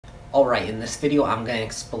Alright, in this video I'm going to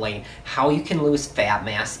explain how you can lose fat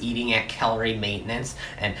mass eating at calorie maintenance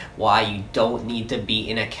and why you don't need to be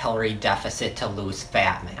in a calorie deficit to lose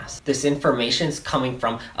fat mass. This information is coming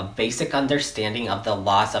from a basic understanding of the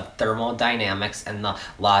laws of thermodynamics and the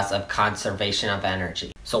laws of conservation of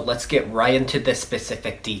energy. So let's get right into the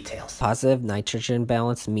specific details. Positive nitrogen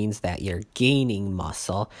balance means that you're gaining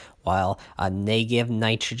muscle, while a negative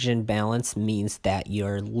nitrogen balance means that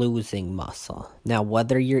you're losing muscle. Now,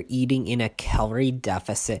 whether you're eating in a calorie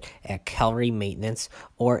deficit at calorie maintenance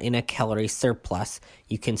or in a calorie surplus,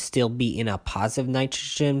 you can still be in a positive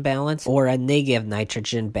nitrogen balance or a negative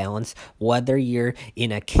nitrogen balance, whether you're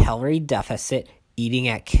in a calorie deficit eating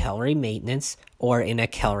at calorie maintenance or in a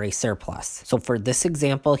calorie surplus. So for this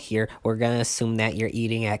example here, we're going to assume that you're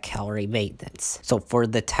eating at calorie maintenance. So for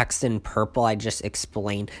the text in purple, I just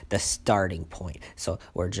explained the starting point. So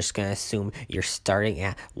we're just going to assume you're starting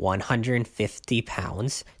at 150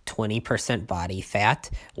 pounds, 20% body fat,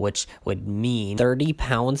 which would mean 30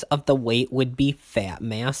 pounds of the weight would be fat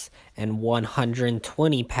mass and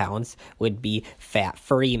 120 pounds would be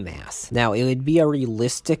fat-free mass. Now, it would be a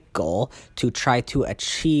realistic goal to try to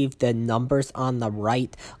achieve the numbers on the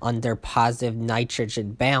right under positive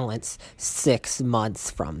nitrogen balance 6 months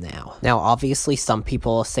from now. Now, obviously, some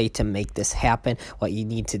people will say to make this happen, what you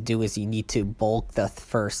need to do is you need to bulk the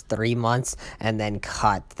first 3 months and then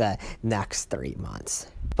cut the next 3 months.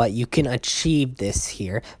 But you can achieve this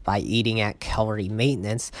here by eating at calorie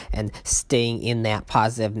maintenance and staying in that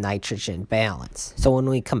positive nitrogen balance. So when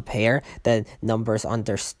we compare the numbers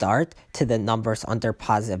under start to the numbers under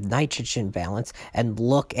positive nitrogen balance and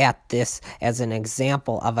look at this as an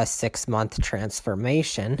example of a 6-month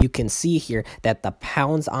transformation, you can see here that the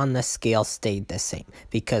pounds on the scale stayed the same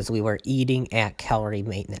because we were eating at calorie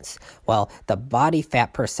maintenance. Well, the body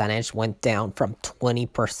fat percentage went down from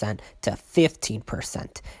 20% to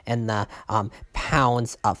 15%. And the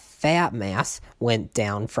pounds of fat mass went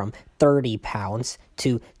down from 30 pounds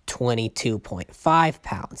to 22.5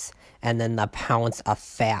 pounds. And then the pounds of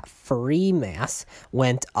fat-free mass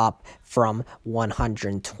went up from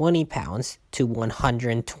 120 pounds to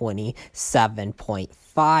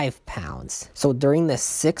 127.5 pounds. So during this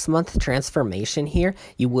 6-month transformation here,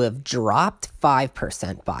 you would have dropped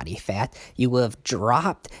 5% body fat, you would have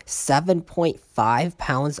dropped 7.5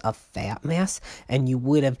 pounds of fat mass, and you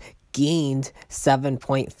would have gained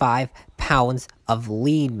 7.5 pounds of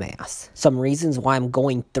lean mass. Some reasons why I'm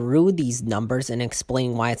going through these numbers and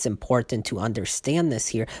explaining why it's important to understand this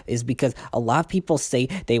here is because a lot of people say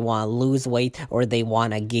they want to lose weight or they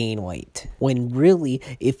want to gain weight. When really,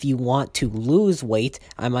 if you want to lose weight,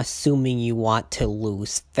 I'm assuming you want to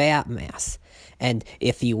lose fat mass. And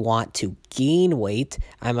if you want to gain weight,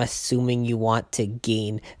 I'm assuming you want to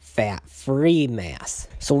gain fat-free mass.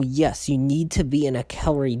 So yes, you need to be in a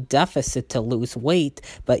calorie deficit to lose weight,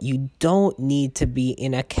 but you don't need to be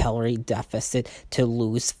in a calorie deficit to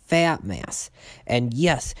lose fat mass. And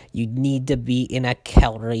yes, you need to be in a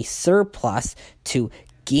calorie surplus to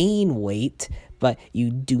gain weight, but you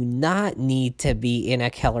do not need to be in a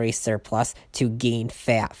calorie surplus to gain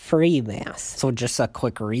fat-free mass. So just a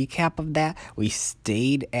quick recap of that, we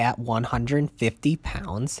stayed at 150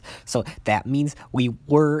 pounds. So that means we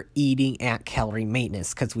were eating at calorie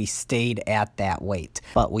maintenance because we stayed at that weight.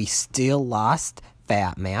 But we still lost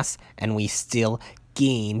fat mass and we still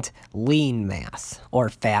gained lean mass or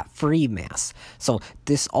fat-free mass. So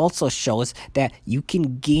this also shows that you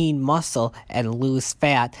can gain muscle and lose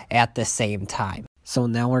fat at the same time. So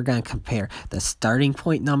now we're going to compare the starting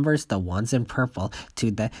point numbers, the ones in purple,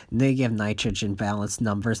 to the negative nitrogen balance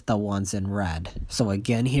numbers, the ones in red. So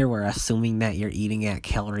again here we're assuming that you're eating at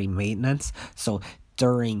calorie maintenance. So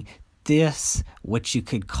during this, which you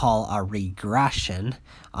could call a regression,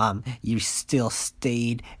 you still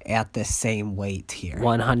stayed at the same weight here,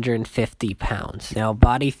 150 pounds. Now,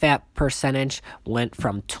 body fat percentage went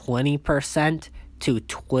from 20% to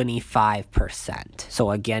 25%. So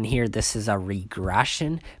again here, this is a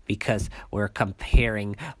regression because we're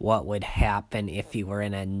comparing what would happen if you were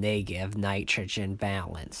in a negative nitrogen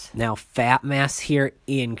balance. Now, fat mass here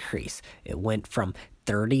increased. It went from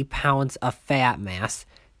 30 pounds of fat mass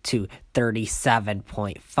to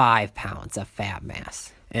 37.5 pounds of fat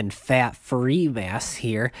mass. And fat-free mass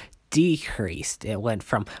here decreased. It went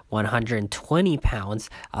from 120 pounds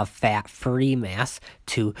of fat-free mass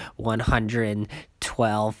to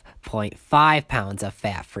 112.5 pounds of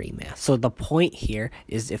fat-free mass. So the point here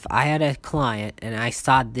is if I had a client and I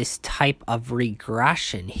saw this type of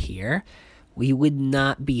regression here, we would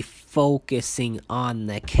not be focusing on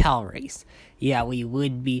the calories. Yeah, we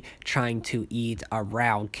would be trying to eat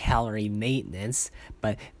around calorie maintenance,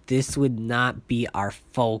 but this would not be our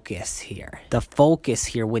focus here. The focus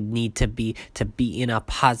here would need to be in a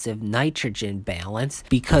positive nitrogen balance,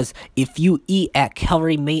 because if you eat at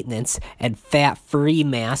calorie maintenance and fat-free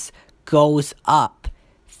mass goes up,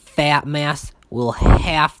 fat mass will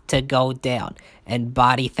have to go down, and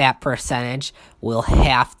body fat percentage will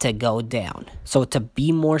have to go down. So to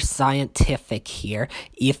be more scientific here,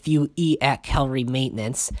 if you eat at calorie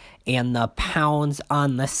maintenance and the pounds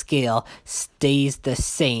on the scale stays the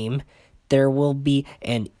same, there will be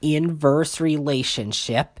an inverse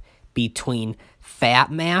relationship between fat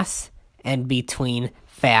mass and between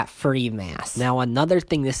fat-free mass. Now, another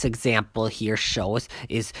thing this example here shows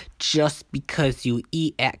is just because you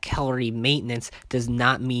eat at calorie maintenance does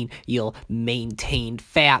not mean you'll maintain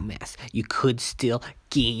fat mass. You could still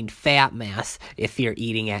gain fat mass if you're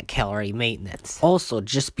eating at calorie maintenance. Also,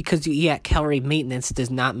 just because you eat at calorie maintenance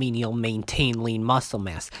does not mean you'll maintain lean muscle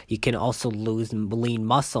mass. You can also lose lean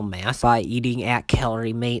muscle mass by eating at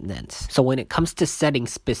calorie maintenance. So when it comes to setting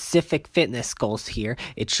specific fitness goals here,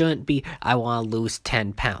 it shouldn't be, I want to lose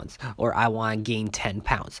 10 pounds or I want to gain 10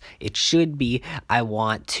 pounds. It should be, I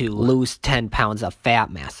want to lose 10 pounds of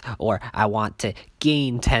fat mass, or I want to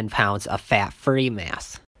gain 10 pounds of fat-free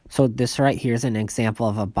mass. So this right here is an example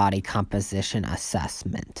of a body composition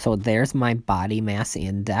assessment. So there's my body mass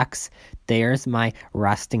index. There's my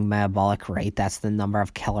resting metabolic rate. That's the number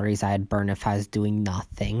of calories I'd burn if I was doing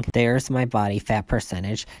nothing. There's my body fat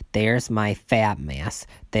percentage. There's my fat mass.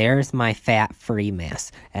 There's my fat-free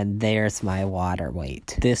mass. And there's my water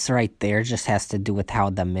weight. This right there just has to do with how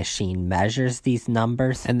the machine measures these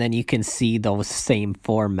numbers. And then you can see those same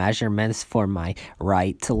 4 measurements for my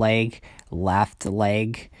right leg, left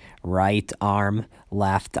leg, right arm,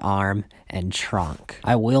 left arm, and trunk.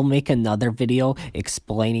 I will make another video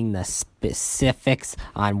explaining the specifics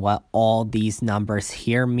on what all these numbers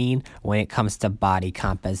here mean when it comes to body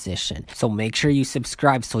composition. So make sure you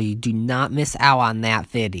subscribe so you do not miss out on that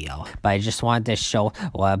video. But I just wanted to show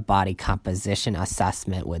what a body composition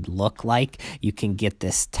assessment would look like. You can get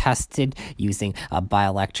this tested using a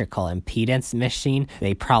bioelectrical impedance machine.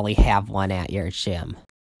 They probably have one at your gym.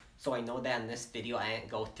 So I know that in this video I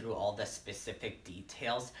didn't go through all the specific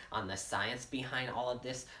details on the science behind all of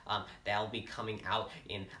this. That'll be coming out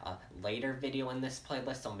in a later video in this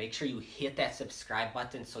playlist. So make sure you hit that subscribe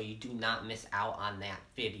button so you do not miss out on that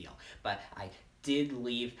video. But I did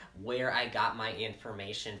leave where I got my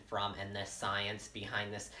information from and the science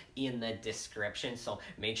behind this in the description, so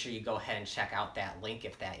make sure you go ahead and check out that link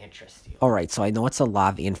if that interests you. Alright, so I know it's a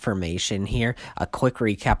lot of information here. A quick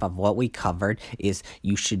recap of what we covered is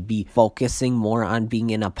you should be focusing more on being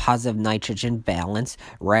in a positive nitrogen balance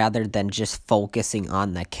rather than just focusing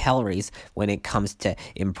on the calories when it comes to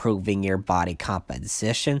improving your body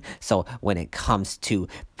composition. So when it comes to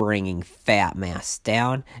bringing fat mass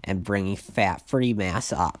down and bringing fat-free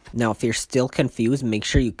mass up. Now, if you're still confused, make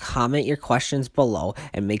sure you comment your questions below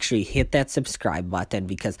and make sure you hit that subscribe button,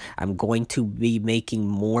 because I'm going to be making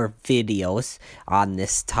more videos on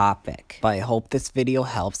this topic. But I hope this video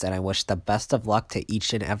helps, and I wish the best of luck to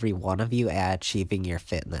each and every one of you at achieving your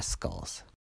fitness goals.